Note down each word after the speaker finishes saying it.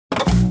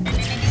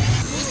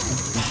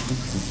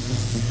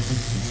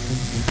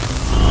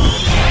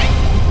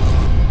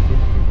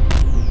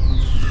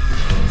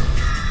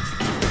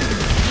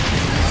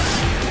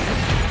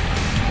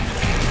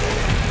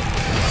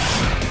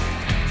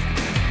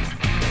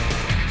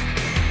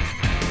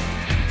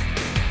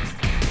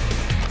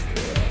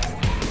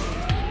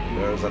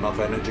There's enough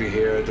energy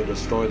here to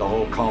destroy the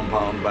whole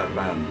compound,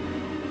 Batman.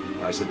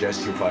 I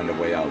suggest you find a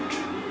way out.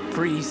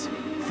 Freeze.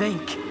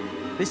 Think.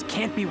 This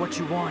can't be what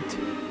you want.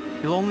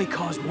 You'll only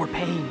cause more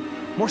pain,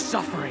 more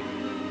suffering.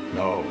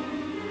 No.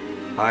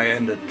 I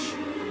end it.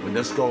 When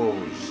this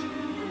goes,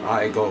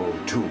 I go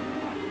too.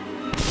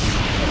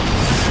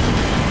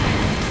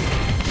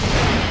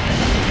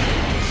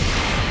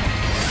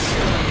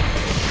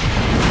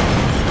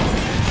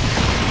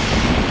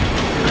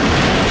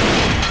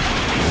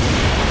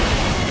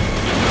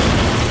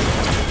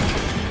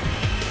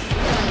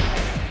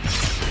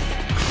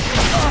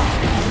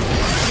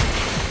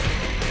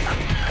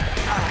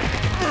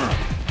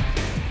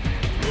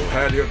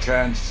 Had your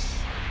chance.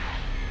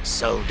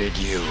 So did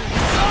you.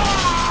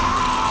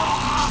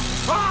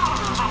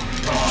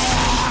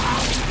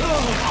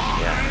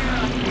 Yeah,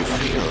 you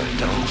feel it,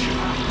 don't you?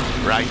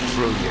 Right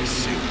through your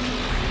suit.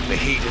 The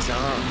heat is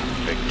on,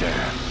 Victor.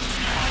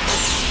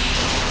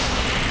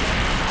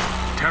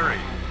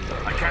 Terry,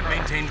 I can't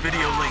maintain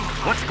video link.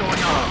 What's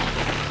going on?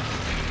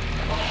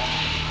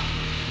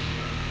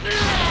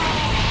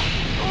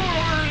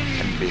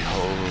 And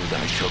behold,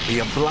 I shall be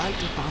a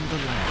blight upon the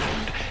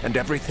land, and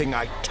everything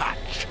I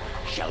touch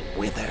shall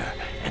wither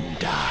and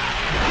die.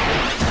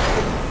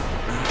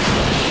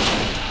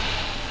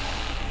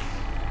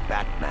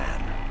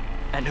 Batman.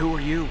 And who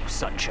are you,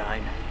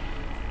 Sunshine?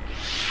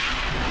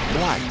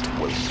 Blight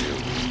will do.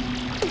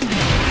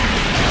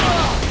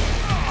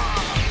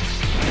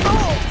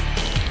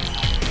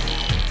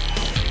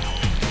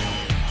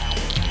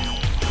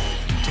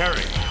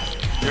 Terry,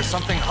 there's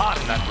something hot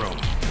in that room.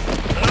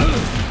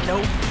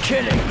 No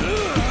kidding.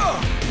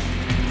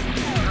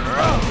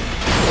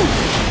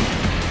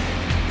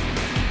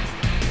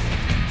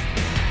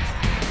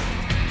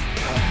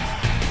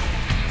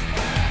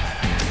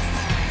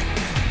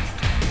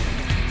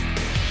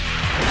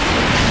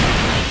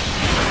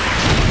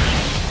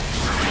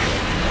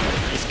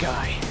 This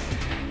guy,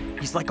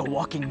 he's like a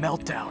walking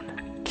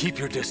meltdown. Keep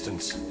your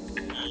distance.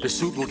 The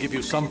suit will give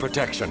you some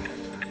protection,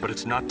 but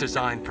it's not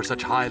designed for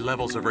such high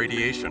levels of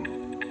radiation.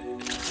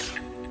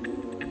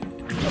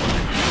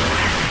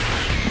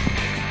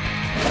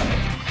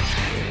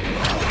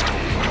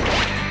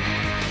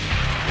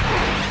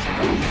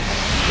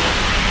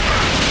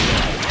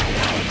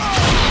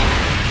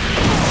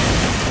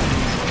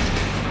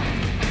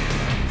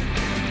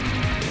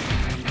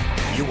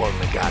 You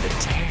only got a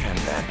tan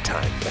that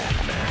time,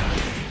 Batman.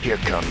 Here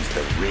comes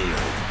the real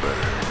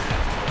bird.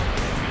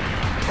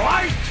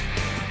 Right!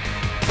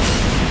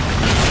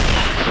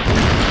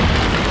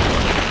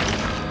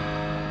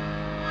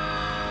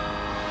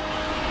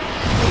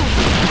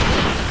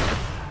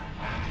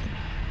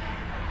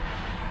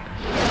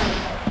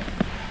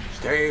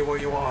 Stay where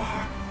you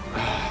are.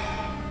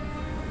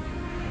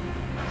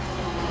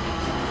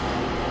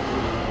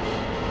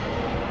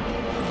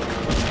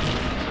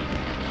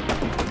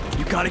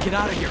 You gotta get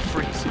out of here,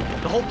 Freeze.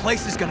 The whole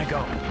place is gonna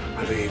go.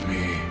 Believe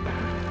me,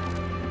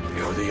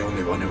 you're the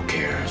only one who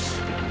cares.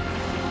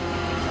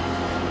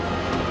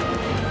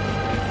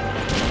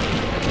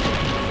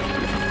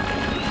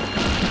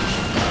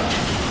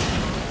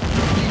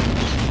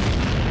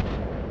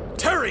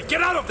 Terry,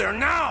 get out of there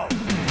now!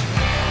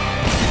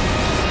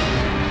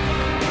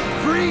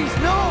 Freeze,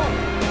 no!